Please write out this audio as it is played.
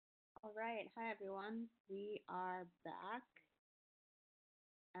All right. Hi, everyone. We are back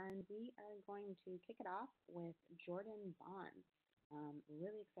and we are going to kick it off with Jordyn Bond.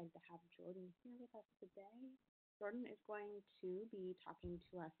 Really excited to have Jordyn here with us today. Jordyn is going to be talking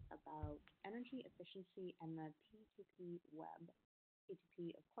to us about energy efficiency and the P2P web.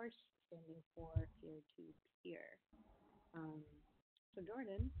 P2P, of course, standing for peer to peer. Um, so,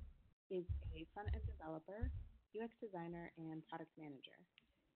 Jordyn is a front end developer, UX designer, and product manager.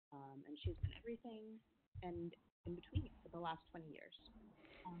 And she's been everything and in between for the last 20 years.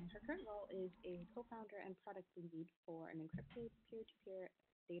 Her current role is a co-founder and product lead for an encrypted peer-to-peer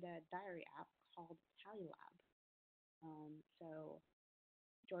data diary app called TallyLab. So,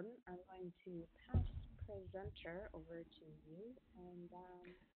 Jordyn, I'm going to pass presenter over to you, and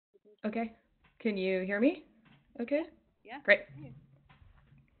we can kick it. Okay. Can you hear me? Okay. Yeah, yeah, Great. I can hear you.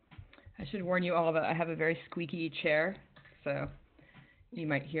 I should warn you all that I have a very squeaky chair, so you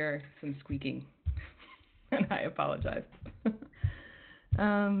might hear some squeaking, and I apologize.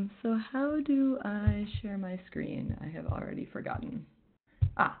 So how do I share my screen? I have already forgotten.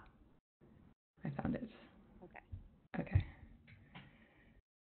 Ah, I found it. Okay. Okay.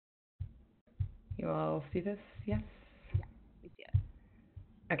 You all see this? Yes? Yeah, we see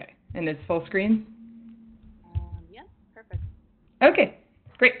it. Okay. And it's full screen? Yeah, perfect. Okay.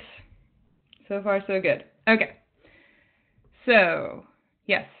 Great. So far, so good. Okay. So,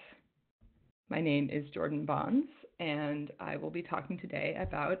 yes, my name is Jordyn Bonds, and I will be talking today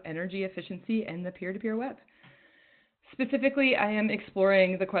about energy efficiency and the peer-to-peer web. Specifically, I am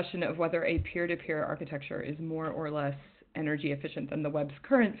exploring the question of whether a peer-to-peer architecture is more or less energy efficient than the web's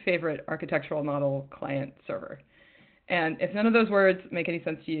current favorite architectural model, client-server. And if none of those words make any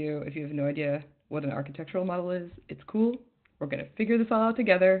sense to you, if you have no idea what an architectural model is, it's cool. We're going to figure this all out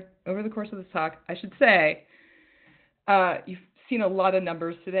together over the course of this talk. I should say, you've seen a lot of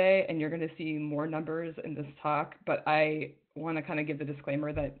numbers today, and you're going to see more numbers in this talk, but I want to kind of give the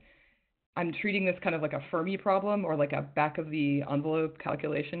disclaimer that I'm treating this kind of like a Fermi problem or like a back of the envelope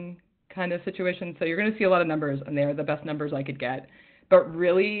calculation kind of situation. So you're going to see a lot of numbers, and they're the best numbers I could get. But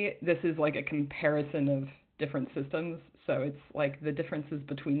really, this is like a comparison of different systems. So it's like the differences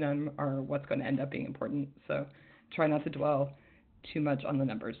between them are what's going to end up being important. So try not to dwell too much on the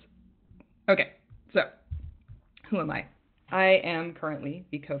numbers. Okay, so who am I? I am currently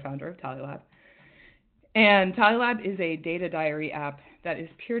the co-founder of TallyLab. And TallyLab is a data diary app that is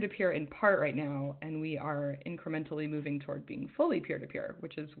peer-to-peer in part right now, and we are incrementally moving toward being fully peer-to-peer,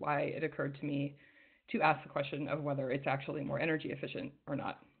 which is why it occurred to me to ask the question of whether it's actually more energy efficient or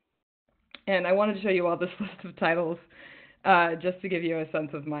not. And I wanted to show you all this list of titles just to give you a sense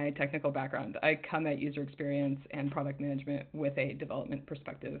of my technical background. I come at user experience and product management with a development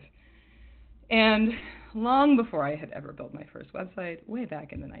perspective. And long before I had ever built my first website, way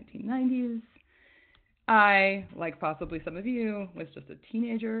back in the 1990s, I, like possibly some of you, was just a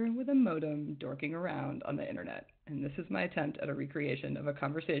teenager with a modem dorking around on the internet. And this is my attempt at a recreation of a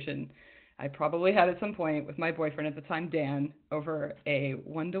conversation I probably had at some point with my boyfriend at the time, Dan, over a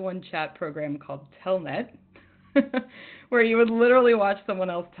one-to-one chat program called Telnet, where you would literally watch someone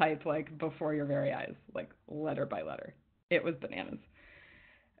else type like before your very eyes, like letter by letter. It was bananas.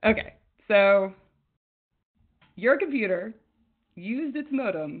 Okay, so your computer used its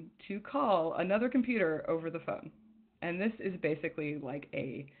modem to call another computer over the phone. And this is basically like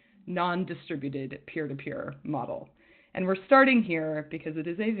a non-distributed peer-to-peer model. And we're starting here because it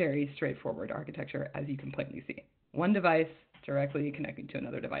is a very straightforward architecture, as you can plainly see. One device directly connecting to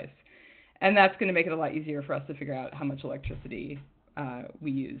another device. And that's going to make it a lot easier for us to figure out how much electricity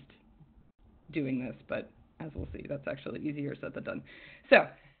we used doing this. But as we'll see, that's actually easier said than done. So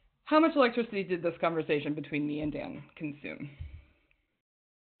how much electricity did this conversation between me and Dan consume?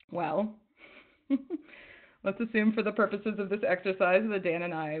 Well, let's assume for the purposes of this exercise that Dan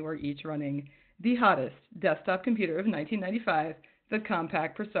and I were each running the hottest desktop computer of 1995, the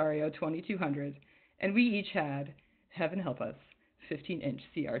Compaq Presario 2200, and we each had, heaven help us, 15-inch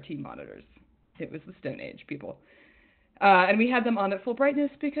CRT monitors. It was the Stone Age, people. And we had them on at full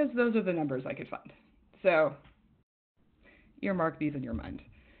brightness because those are the numbers I could find. So earmark these in your mind.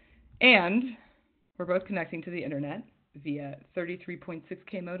 And we're both connecting to the internet via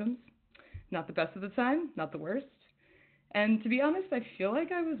 33.6K modems. Not the best of the time, not the worst. And to be honest, I feel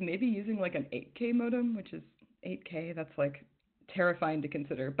like I was maybe using like an 8K modem, which is 8K. That's like terrifying to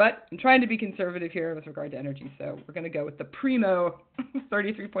consider. But I'm trying to be conservative here with regard to energy, so we're going to go with the Primo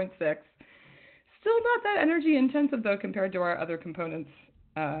 33.6. Still not that energy intensive, though, compared to our other components,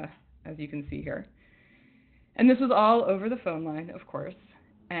 as you can see here. And this was all over the phone line, of course.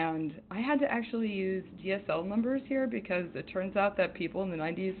 And I had to actually use DSL numbers here because it turns out that people in the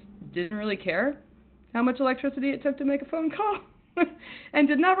 90s didn't really care how much electricity it took to make a phone call and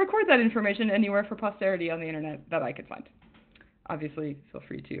did not record that information anywhere for posterity on the internet that I could find. Obviously, feel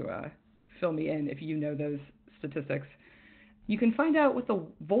free to fill me in if you know those statistics. You can find out what the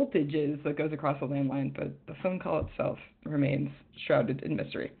voltage is that goes across a landline, but the phone call itself remains shrouded in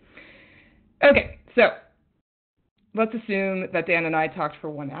mystery. Okay, so let's assume that Dan and I talked for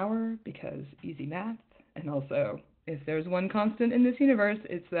 1 hour because easy math, and also if there's one constant in this universe,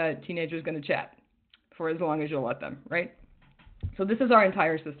 it's that teenagers are going to chat for as long as you'll let them, right? So this is our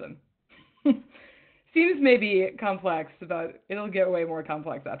entire system. Seems maybe complex, but it'll get way more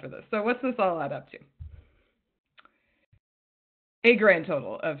complex after this. So what's this all add up to? A grand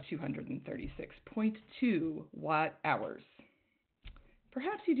total of 236.2 watt hours.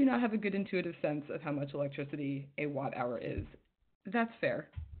 Perhaps you do not have a good intuitive sense of how much electricity a watt hour is. That's fair.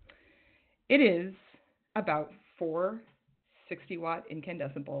 It is about 4 60-watt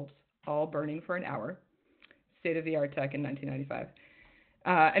incandescent bulbs, all burning for an hour. State-of-the-art tech in 1995.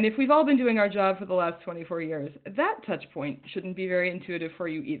 And if we've all been doing our job for the last 24 years, that touch point shouldn't be very intuitive for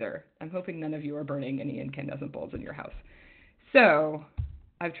you either. I'm hoping none of you are burning any incandescent bulbs in your house. So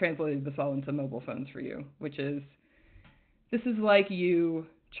I've translated this all into mobile phones for you, which is, this is like you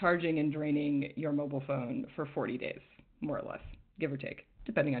charging and draining your mobile phone for 40 days, more or less, give or take,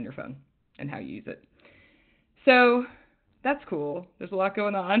 depending on your phone and how you use it. So that's cool. There's a lot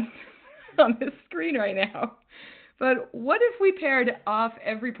going on on this screen right now. But what if we paired off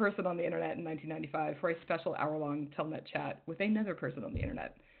every person on the internet in 1995 for a special hour-long telnet chat with another person on the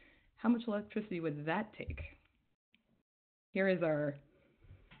internet? How much electricity would that take? Here is our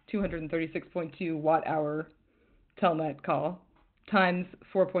 236.2 watt-hour telnet call times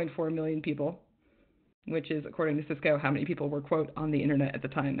 4.4 million people, which is, according to Cisco, how many people were, quote, on the internet at the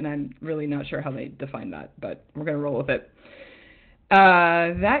time. And I'm really not sure how they define that, but we're going to roll with it.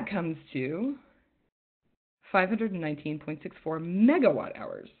 That comes to 519.64 megawatt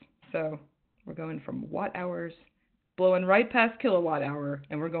hours. So we're going from watt hours, blowing right past kilowatt hour,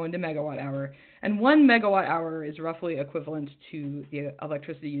 and we're going to megawatt hour. And 1 megawatt hour is roughly equivalent to the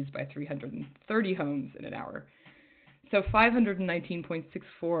electricity used by 330 homes in an hour. So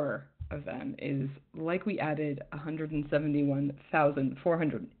 519.64 of them is like we added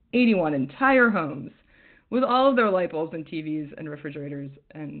 171,481 entire homes with all of their light bulbs and TVs and refrigerators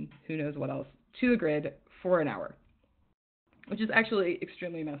and who knows what else to the grid for an hour, which is actually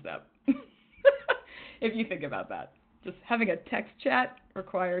extremely messed up if you think about that. Just having a text chat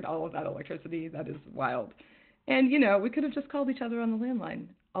required all of that electricity. That is wild. And, you know, we could have just called each other on the landline,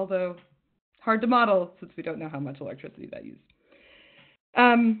 although hard to model since we don't know how much electricity that used.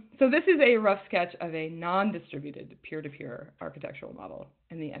 So this is a rough sketch of a non-distributed peer-to-peer architectural model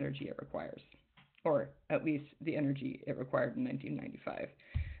and the energy it requires, or at least the energy it required in 1995.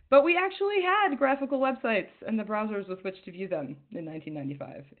 But we actually had graphical websites and the browsers with which to view them in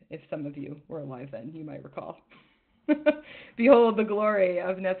 1995. If some of you were alive then, you might recall. Behold the glory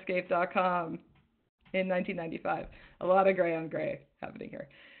of Netscape.com in 1995. A lot of gray on gray happening here.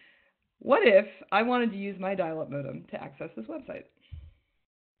 What if I wanted to use my dial-up modem to access this website?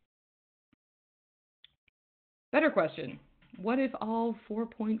 Better question. What if all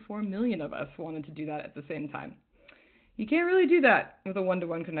 4.4 million of us wanted to do that at the same time? You can't really do that with a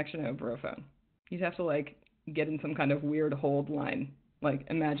one-to-one connection over a phone. You'd have to, like, get in some kind of weird hold line. Like,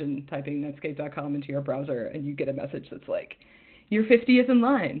 imagine typing Netscape.com into your browser and you get a message that's like, your 50th in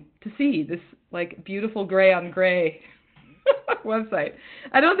line to see this, like, beautiful gray on gray website.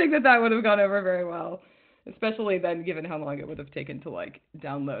 I don't think that would have gone over very well, especially then given how long it would have taken to, like,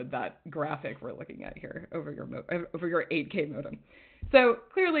 download that graphic we're looking at here over your 8K modem. So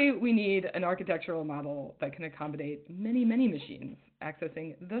clearly we need an architectural model that can accommodate many, many machines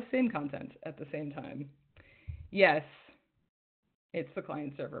accessing the same content at the same time. Yes, it's the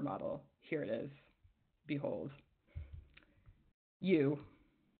client-server model. Here it is. Behold. You,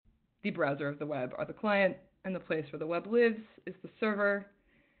 the browser of the web, are the client, and the place where the web lives is the server,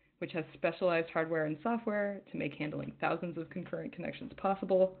 which has specialized hardware and software to make handling thousands of concurrent connections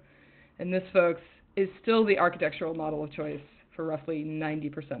possible. And this, folks, is still the architectural model of choice for roughly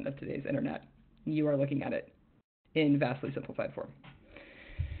 90% of today's internet. You are looking at it in vastly simplified form.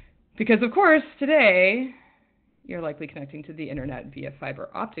 Because, of course, today, you're likely connecting to the internet via fiber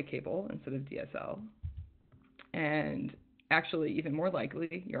optic cable instead of DSL. And actually, even more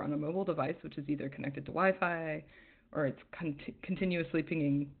likely, you're on a mobile device, which is either connected to Wi-Fi or it's continuously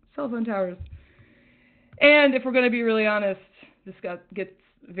pinging cell phone towers. And if we're going to be really honest, this gets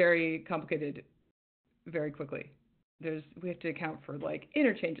very complicated very quickly. We have to account for, like,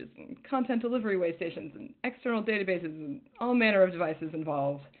 interchanges and content delivery way stations and external databases and all manner of devices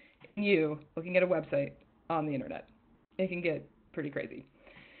involved you looking at a website on the internet. It can get pretty crazy.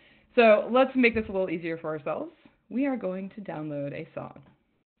 So let's make this a little easier for ourselves. We are going to download a song.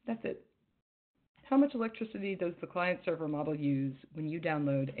 That's it. How much electricity does the client-server model use when you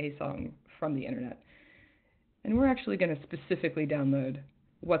download a song from the internet? And we're actually going to specifically download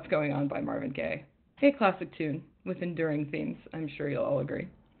What's Going On by Marvin Gaye, a classic tune with enduring themes. I'm sure you'll all agree.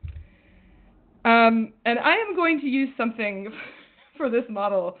 And I am going to use something for this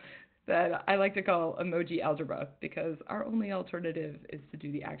model that I like to call emoji algebra, because our only alternative is to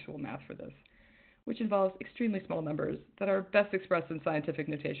do the actual math for this, which involves extremely small numbers that are best expressed in scientific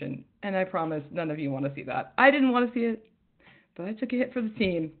notation, and I promise none of you want to see that. I didn't want to see it, but I took a hit for the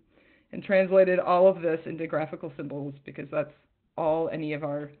team and translated all of this into graphical symbols, because that's all any of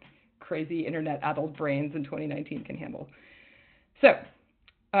our crazy internet-addled brains in 2019 can handle. So,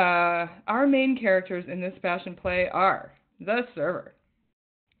 our main characters in this fashion play are the server,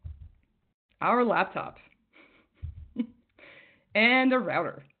 our laptop, and a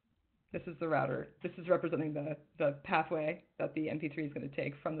router. This is the router. This is representing the pathway that the MP3 is going to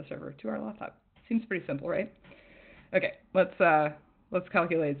take from the server to our laptop. Seems pretty simple, right? Okay, let's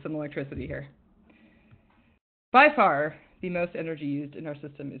calculate some electricity here. By far, the most energy used in our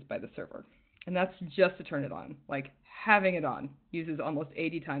system is by the server, and that's just to turn it on. Like, having it on uses almost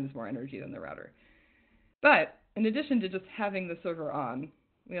 80 times more energy than the router. But in addition to just having the server on,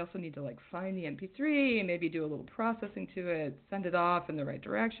 we also need to find the MP3, maybe do a little processing to it, send it off in the right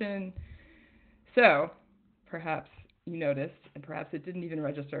direction. So perhaps you noticed, and perhaps it didn't even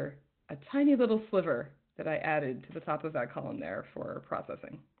register, a tiny little sliver that I added to the top of that column there for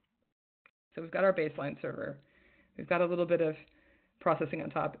processing. So we've got our baseline server. We've got a little bit of processing on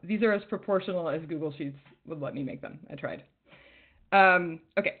top. These are as proportional as Google Sheets would let me make them. I tried.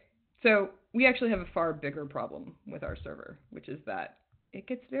 Okay, so we actually have a far bigger problem with our server, which is that it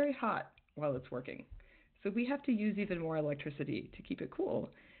gets very hot while it's working. So we have to use even more electricity to keep it cool.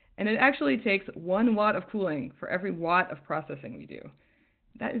 And it actually takes 1 watt of cooling for every watt of processing we do.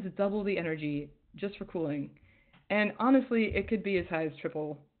 That is double the energy just for cooling. And honestly, it could be as high as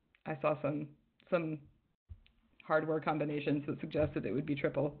triple. I saw some hardware combinations that suggested it would be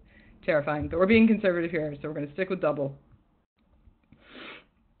triple. Terrifying. But we're being conservative here, so we're going to stick with double.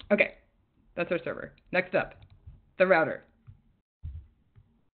 Okay, that's our server. Next up, the router.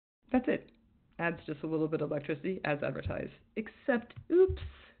 That's it. Adds just a little bit of electricity as advertised. Except, oops,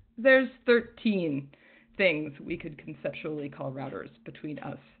 there's 13 things we could conceptually call routers between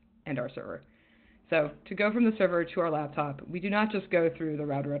us and our server. So to go from the server to our laptop, we do not just go through the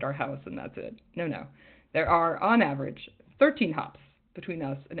router at our house and that's it. No. There are, on average, 13 hops between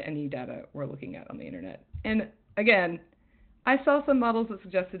us and any data we're looking at on the internet. And again, I saw some models that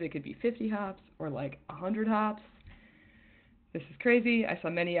suggested it could be 50 hops or 100 hops. This is crazy. I saw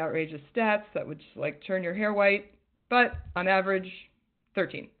many outrageous stats that would just turn your hair white, but on average,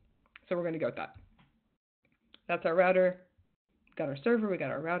 13. So we're going to go with that. That's our router. We've got our server, we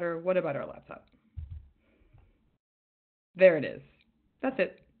got our router. What about our laptop? There it is. That's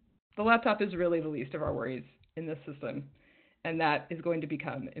it. The laptop is really the least of our worries in this system, and that is going to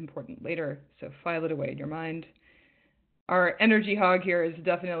become important later, so file it away in your mind. Our energy hog here is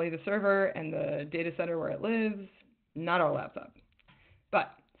definitely the server and the data center where it lives, not our laptop.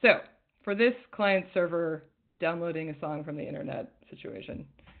 But, so, for this client-server downloading a song from the internet situation,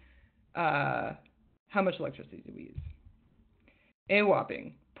 how much electricity do we use? A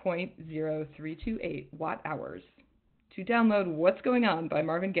whopping 0.0328 watt-hours to download What's Going On by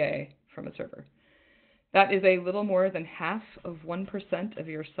Marvin Gaye from a server. That is a little more than half of 1% of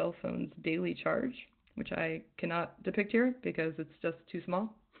your cell phone's daily charge, which I cannot depict here because it's just too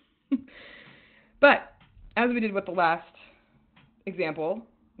small. But as we did with the last example,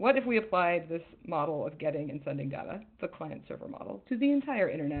 what if we applied this model of getting and sending data, the client-server model, to the entire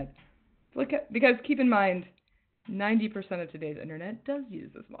internet? Because keep in mind, 90% of today's internet does use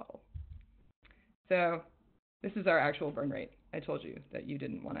this model. So this is our actual burn rate. I told you that you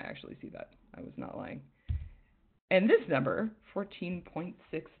didn't want to actually see that. I was not lying. And this number, 14.6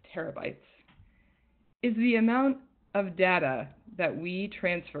 terabytes, is the amount of data that we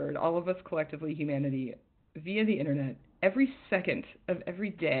transferred, all of us collectively, humanity, via the internet every second of every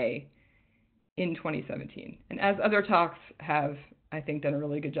day in 2017. And as other talks have, I think, done a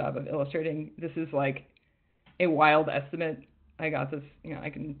really good job of illustrating, this is a wild estimate. I got this, I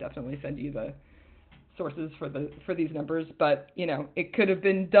can definitely send you the sources for these numbers, but it could have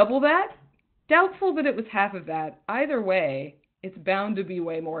been double that. Doubtful that it was half of that. Either way, it's bound to be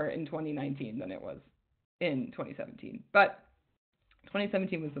way more in 2019 than it was in 2017. But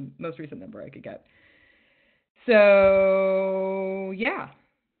 2017 was the most recent number I could get. So yeah,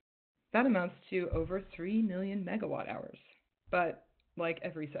 that amounts to over 3 million megawatt hours, but like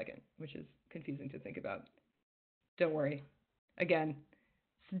every second, which is confusing to think about. Don't worry. Again,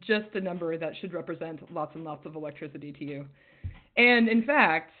 it's just a number that should represent lots and lots of electricity to you. And in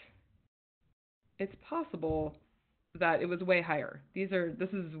fact, it's possible that it was way higher. This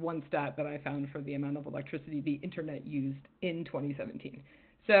is one stat that I found for the amount of electricity the internet used in 2017.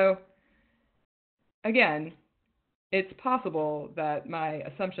 So again, it's possible that my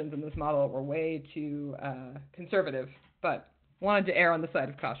assumptions in this model were way too conservative, but wanted to err on the side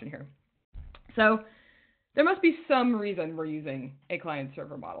of caution here. So there must be some reason we're using a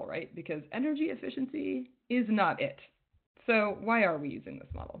client-server model, right? Because energy efficiency is not it. So why are we using this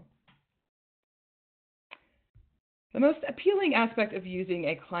model? The most appealing aspect of using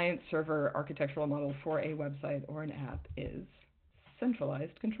a client-server architectural model for a website or an app is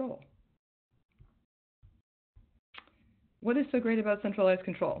centralized control. What is so great about centralized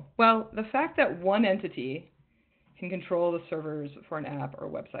control? Well, the fact that one entity can control the servers for an app or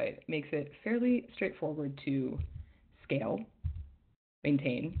website makes it fairly straightforward to scale,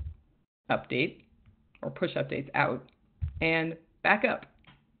 maintain, update, or push updates out, and back up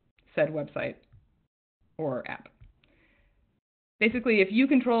said website or app. Basically, if you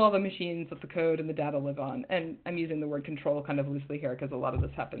control all the machines that the code and the data live on, and I'm using the word control kind of loosely here because a lot of this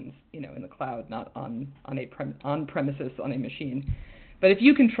happens, in the cloud, not on premises on a machine. But if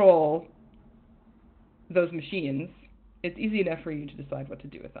you control those machines, it's easy enough for you to decide what to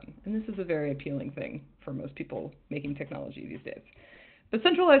do with them. And this is a very appealing thing for most people making technology these days. But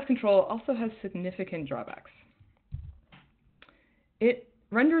centralized control also has significant drawbacks. It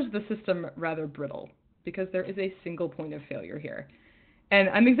renders the system rather brittle because there is a single point of failure here. And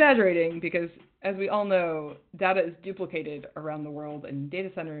I'm exaggerating because, as we all know, data is duplicated around the world in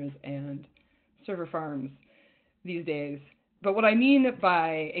data centers and server farms these days. But what I mean by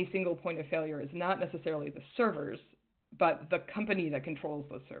a single point of failure is not necessarily the servers, but the company that controls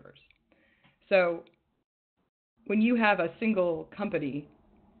those servers. So when you have a single company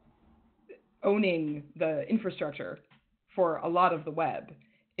owning the infrastructure for a lot of the web,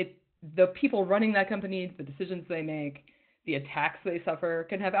 the people running that company, the decisions they make, the attacks they suffer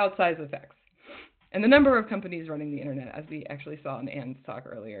can have outsized effects. And the number of companies running the internet, as we actually saw in Anne's talk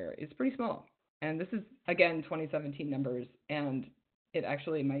earlier, is pretty small. And this is, again, 2017 numbers, and it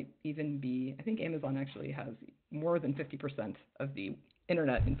actually might even be, I think Amazon actually has more than 50% of the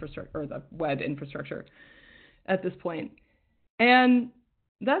internet infrastructure, or the web infrastructure at this point. And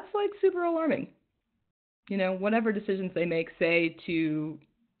that's like super alarming. Whatever decisions they make, say to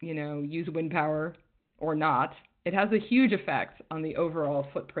use wind power or not, it has a huge effect on the overall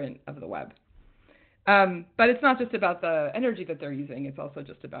footprint of the web. But it's not just about the energy that they're using, it's also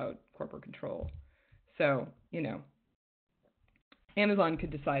just about corporate control. So, Amazon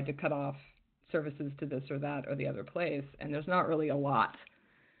could decide to cut off services to this or that or the other place, and there's not really a lot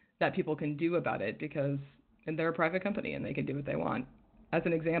that people can do about it because they're a private company and they can do what they want. As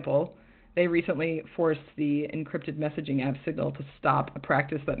an example, they recently forced the encrypted messaging app Signal to stop a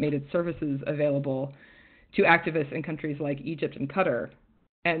practice that made its services available to activists in countries like Egypt and Qatar.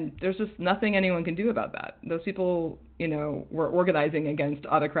 And there's just nothing anyone can do about that. Those people, were organizing against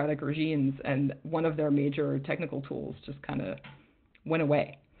autocratic regimes, and one of their major technical tools just kind of went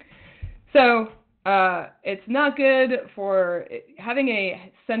away. So it's not good for having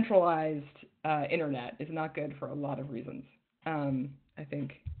a centralized internet is not good for a lot of reasons. I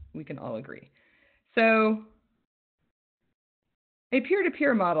think we can all agree. So a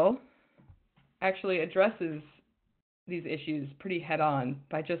peer-to-peer model actually addresses these issues pretty head-on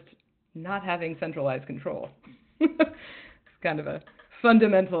by just not having centralized control. It's kind of a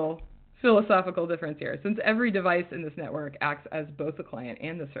fundamental philosophical difference here. Since every device in this network acts as both the client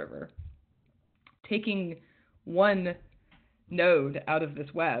and the server, taking one node out of this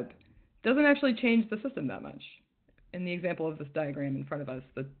web doesn't actually change the system that much. In the example of this diagram in front of us,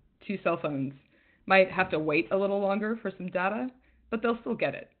 the two cell phones might have to wait a little longer for some data, but they'll still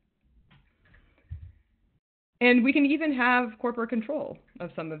get it. And we can even have corporate control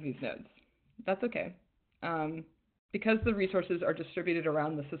of some of these nodes. That's okay. Because the resources are distributed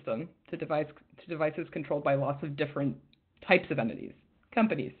around the system to devices controlled by lots of different types of entities,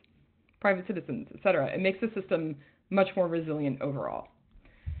 companies, private citizens, etc. It makes the system much more resilient overall.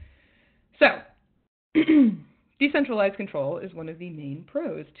 So, decentralized control is one of the main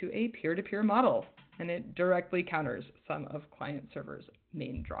pros to a peer-to-peer model, and it directly counters some of client server's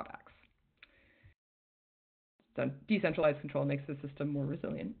main drawbacks. So decentralized control makes the system more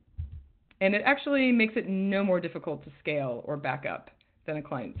resilient, and it actually makes it no more difficult to scale or back up than a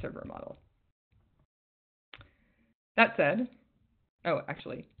client-server model. That said,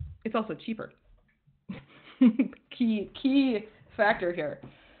 it's also cheaper. Key factor here.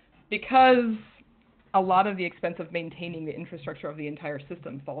 Because a lot of the expense of maintaining the infrastructure of the entire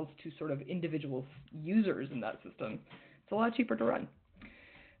system falls to sort of individual users in that system, it's a lot cheaper to run.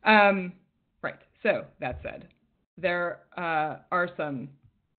 Right. So that said, there are some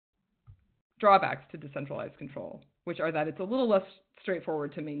drawbacks to decentralized control, which are that it's a little less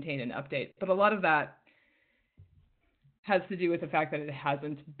straightforward to maintain and update, but a lot of that has to do with the fact that it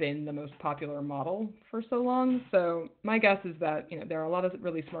hasn't been the most popular model for so long. So my guess is that there are a lot of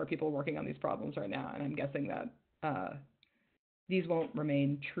really smart people working on these problems right now, and I'm guessing that these won't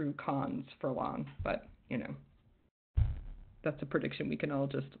remain true cons for long. But that's a prediction we can all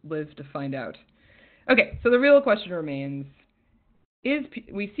just live to find out. Okay, so the real question remains: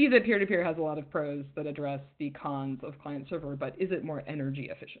 we see that peer-to-peer has a lot of pros that address the cons of client-server, but is it more energy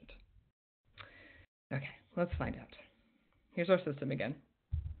efficient? Okay, let's find out. Here's our system again.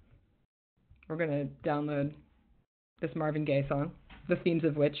 We're going to download this Marvin Gaye song, the themes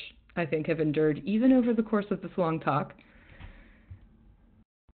of which I think have endured even over the course of this long talk.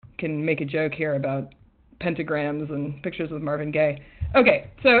 Can make a joke here about pentagrams and pictures of Marvin Gaye. Okay,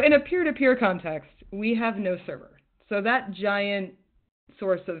 so in a peer-to-peer context, we have no server. So that giant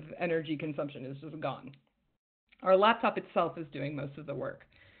source of energy consumption is just gone. Our laptop itself is doing most of the work.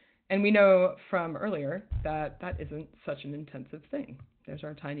 And we know from earlier that that isn't such an intensive thing. There's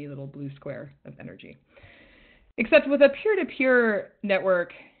our tiny little blue square of energy. Except with a peer-to-peer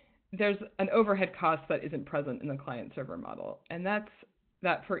network, there's an overhead cost that isn't present in the client-server model. And that's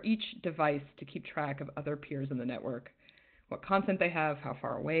that for each device to keep track of other peers in the network, what content they have, how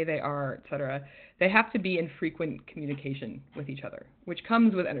far away they are, etc., they have to be in frequent communication with each other, which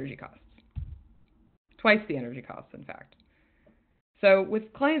comes with energy costs. Twice the energy costs, in fact. So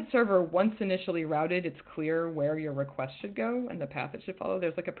with client-server, once initially routed, it's clear where your request should go and the path it should follow.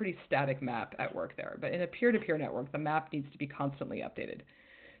 There's like a pretty static map at work there. But in a peer-to-peer network, the map needs to be constantly updated.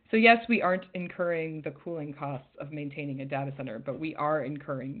 So yes, we aren't incurring the cooling costs of maintaining a data center, but we are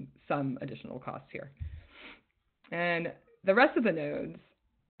incurring some additional costs here. And the rest of the nodes,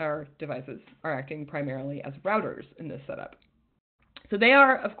 or devices, are acting primarily as routers in this setup. So they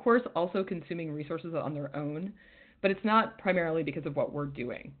are, of course, also consuming resources on their own, but it's not primarily because of what we're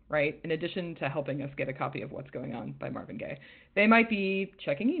doing, right? In addition to helping us get a copy of What's Going On by Marvin Gaye, they might be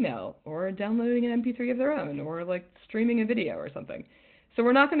checking email or downloading an MP3 of their own or like streaming a video or something. So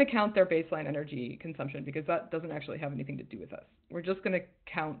we're not going to count their baseline energy consumption because that doesn't actually have anything to do with us. We're just going to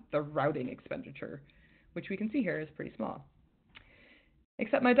count the routing expenditure, which we can see here is pretty small.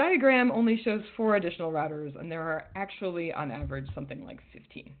 Except my diagram only shows 4 additional routers, and there are actually, on average, something like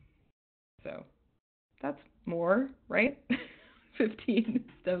 15. So that's more, right? 15 is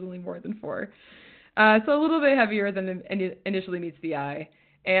definitely more than 4. So a little bit heavier than initially meets the eye.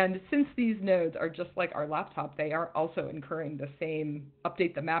 And since these nodes are just like our laptop, they are also incurring the same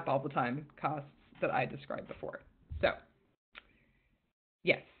update the map all the time costs that I described before. So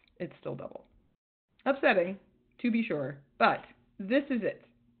yes, it's still double. Upsetting, to be sure, but this is it.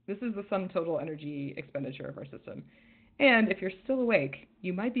 This is the sum total energy expenditure of our system. And if you're still awake,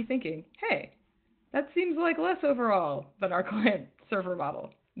 you might be thinking, hey, that seems like less overall than our client-server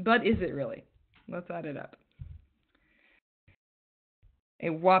model. But is it really? Let's add it up. A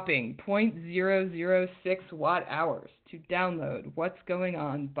whopping 0.006 watt-hours to download What's Going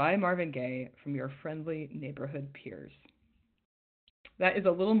On by Marvin Gaye from your friendly neighborhood peers. That is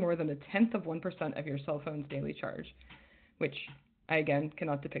a little more than 0.1% of your cell phone's daily charge, which I, again,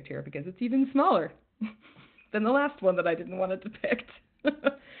 cannot depict here because it's even smaller than the last one that I didn't want to depict.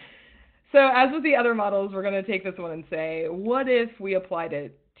 So as with the other models, we're going to take this one and say, what if we applied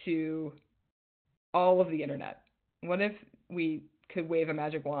it to all of the internet? What if we could wave a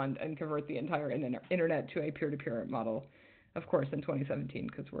magic wand and convert the entire internet to a peer-to-peer model? Of course, in 2017,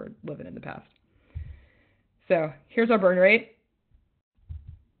 because we're living in the past. So here's our burn rate.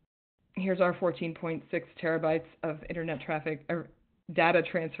 Here's our 14.6 terabytes of internet traffic, or data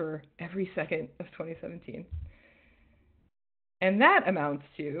transfer every second of 2017. And that amounts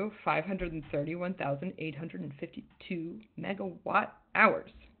to 531,852 megawatt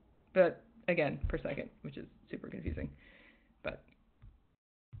hours. But again, per second, which is super confusing. But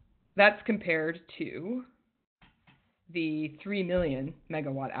that's compared to the 3 million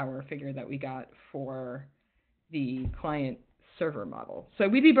megawatt hour figure that we got for the client server model. So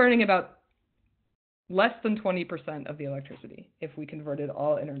we'd be burning about less than 20% of the electricity if we converted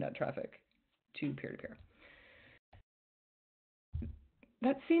all internet traffic to peer-to-peer.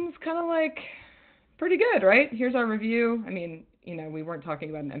 That seems kind of like pretty good, right? Here's our review. I mean, we weren't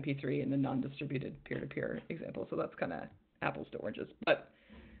talking about an MP3 in the non-distributed peer-to-peer example, so that's kind of apples to oranges. But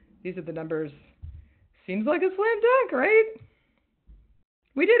These are the numbers. Seems like a slam dunk, right?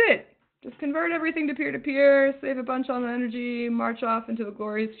 We did it. Just convert everything to peer-to-peer, save a bunch on energy, march off into a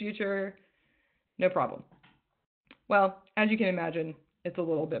glorious future. No problem. Well, as you can imagine, it's a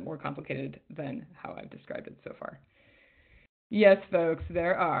little bit more complicated than how I've described it so far. Yes, folks,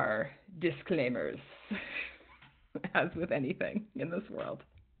 there are disclaimers, as with anything in this world.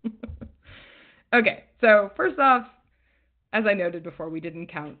 Okay, so first off, as I noted before, we didn't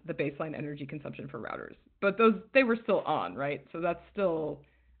count the baseline energy consumption for routers, but they were still on, right? So that's still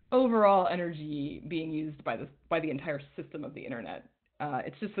overall energy being used by the entire system of the internet.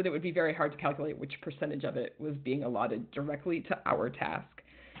 It's just that it would be very hard to calculate which percentage of it was being allotted directly to our task.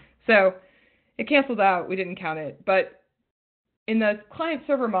 So it canceled out. We didn't count it. But in the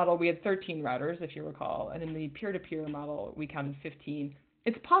client-server model, we had 13 routers, if you recall. And in the peer-to-peer model, we counted 15.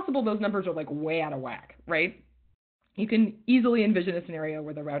 It's possible those numbers are like way out of whack, right? You can easily envision a scenario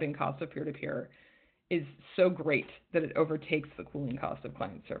where the routing cost of peer-to-peer is so great that it overtakes the cooling cost of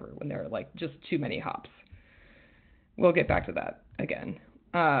client-server when there are like just too many hops. We'll get back to that again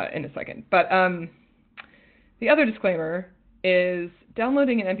in a second. But the other disclaimer is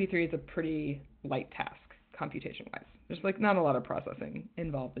downloading an MP3 is a pretty light task computation-wise. There's like not a lot of processing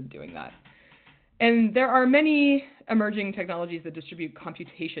involved in doing that. And there are many emerging technologies that distribute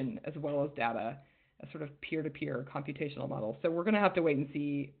computation as well as data, a sort of peer-to-peer computational model. So we're going to have to wait and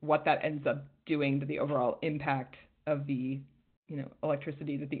see what that ends up doing to the overall impact of the,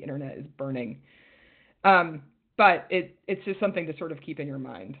 electricity that the internet is burning. But it's just something to sort of keep in your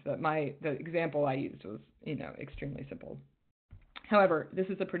mind that the example I used was, extremely simple. However, this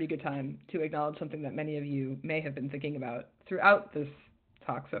is a pretty good time to acknowledge something that many of you may have been thinking about throughout this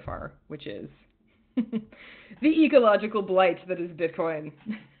talk so far, which is the ecological blight that is Bitcoin.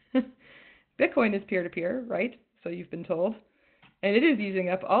 Bitcoin is peer-to-peer, right? So you've been told. And it is using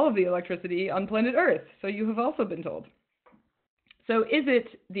up all of the electricity on planet Earth, so you have also been told. So is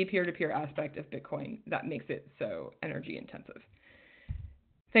it the peer-to-peer aspect of Bitcoin that makes it so energy intensive?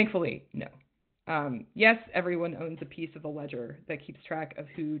 Thankfully, no. Yes, everyone owns a piece of the ledger that keeps track of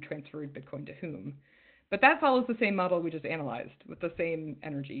who transferred Bitcoin to whom, but that follows the same model we just analyzed with the same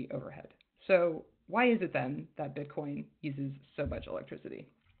energy overhead. So why is it then that Bitcoin uses so much electricity?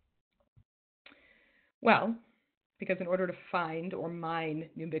 Well, because in order to find or mine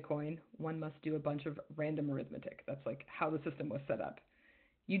new Bitcoin, one must do a bunch of random arithmetic. That's like how the system was set up.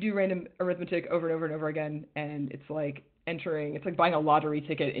 You do random arithmetic over and over and over again, and it's like buying a lottery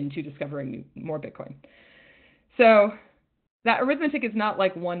ticket into discovering more Bitcoin. So that arithmetic is not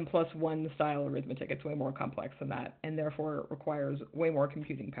like 1 + 1 style arithmetic. It's way more complex than that, and therefore requires way more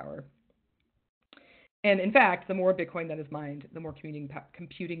computing power. And in fact, the more Bitcoin that is mined, the more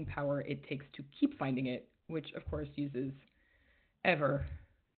computing power it takes to keep finding it, which of course uses ever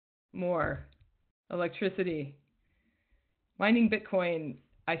more electricity. Mining Bitcoin,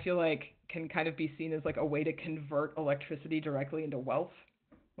 I feel like, can kind of be seen as like a way to convert electricity directly into wealth.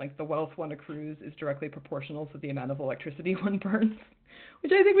 Like the wealth one accrues is directly proportional to the amount of electricity one burns,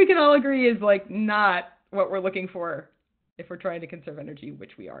 which I think we can all agree is like not what we're looking for if we're trying to conserve energy,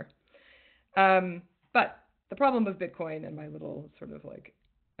 which we are. But the problem of Bitcoin, and my little sort of like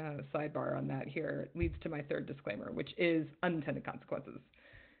sidebar on that here, leads to my third disclaimer, which is unintended consequences.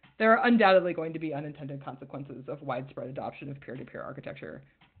 There are undoubtedly going to be unintended consequences of widespread adoption of peer-to-peer architecture.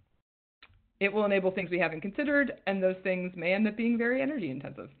 It will enable things we haven't considered, and those things may end up being very energy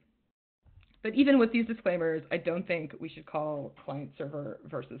intensive. But even with these disclaimers, I don't think we should call client-server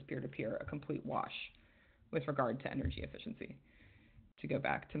versus peer-to-peer a complete wash with regard to energy efficiency. To go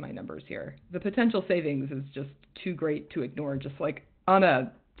back to my numbers here, the potential savings is just too great to ignore, just like on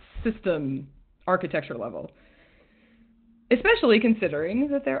a system architecture level, especially considering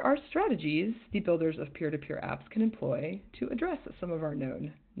that there are strategies the builders of peer-to-peer apps can employ to address some of our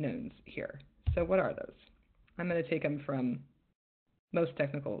known knowns here. So what are those? I'm going to take them from most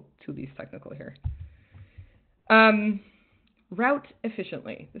technical to least technical here. Route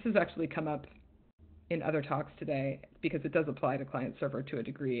efficiently. This has actually come up in other talks today because it does apply to client server to a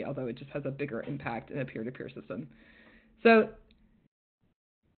degree, although it just has a bigger impact in a peer-to-peer system. So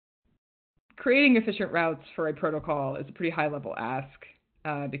creating efficient routes for a protocol is a pretty high-level ask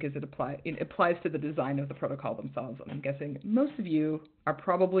because it applies to the design of the protocol themselves. And I'm guessing most of you are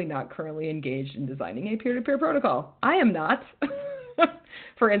probably not currently engaged in designing a peer-to-peer protocol. I am not,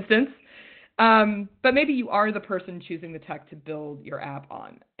 for instance. But maybe you are the person choosing the tech to build your app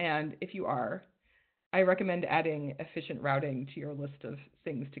on. And if you are, I recommend adding efficient routing to your list of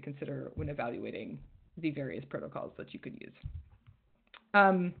things to consider when evaluating the various protocols that you could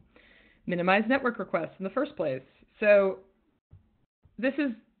use. Minimize network requests in the first place. So this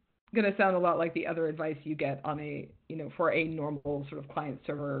is going to sound a lot like the other advice you get on a, for a normal sort of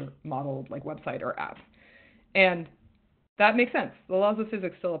client-server modeled like website or app. And that makes sense. The laws of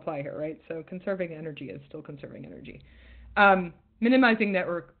physics still apply here, right? So conserving energy is still conserving energy. You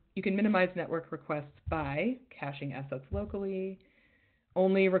can minimize network requests by caching assets locally,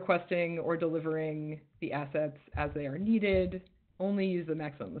 only requesting or delivering the assets as they are needed, only use the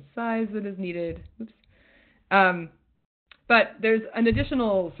maximum size that is needed. Oops. But there's an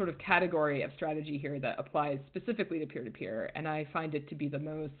additional sort of category of strategy here that applies specifically to peer-to-peer, and I find it to be the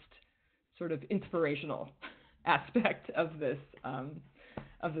most sort of inspirational aspect of this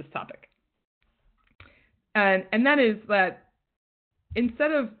topic. And that is that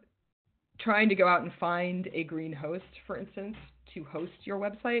instead of trying to go out and find a green host, for instance, to host your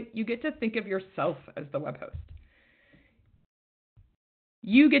website, you get to think of yourself as the web host.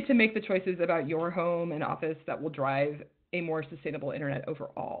 You get to make the choices about your home and office that will drive a more sustainable internet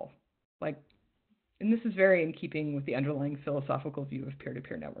overall. And this is very in keeping with the underlying philosophical view of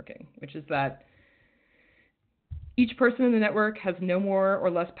peer-to-peer networking, which is that each person in the network has no more or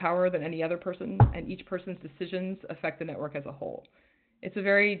less power than any other person, and each person's decisions affect the network as a whole. It's a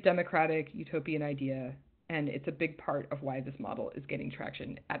very democratic, utopian idea, and it's a big part of why this model is gaining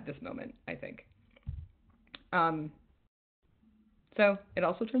traction at this moment, I think. So it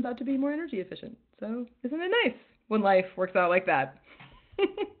also turns out to be more energy efficient. So isn't it nice when life works out like that?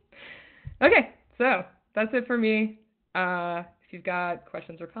 Okay, so that's it for me. If you've got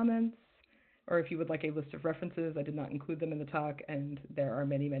questions or comments, or if you would like a list of references, I did not include them in the talk, and there are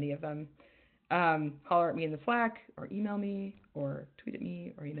many, many of them. Holler at me in the Slack, or email me, or tweet at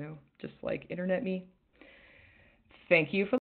me, or, just internet me. Thank you for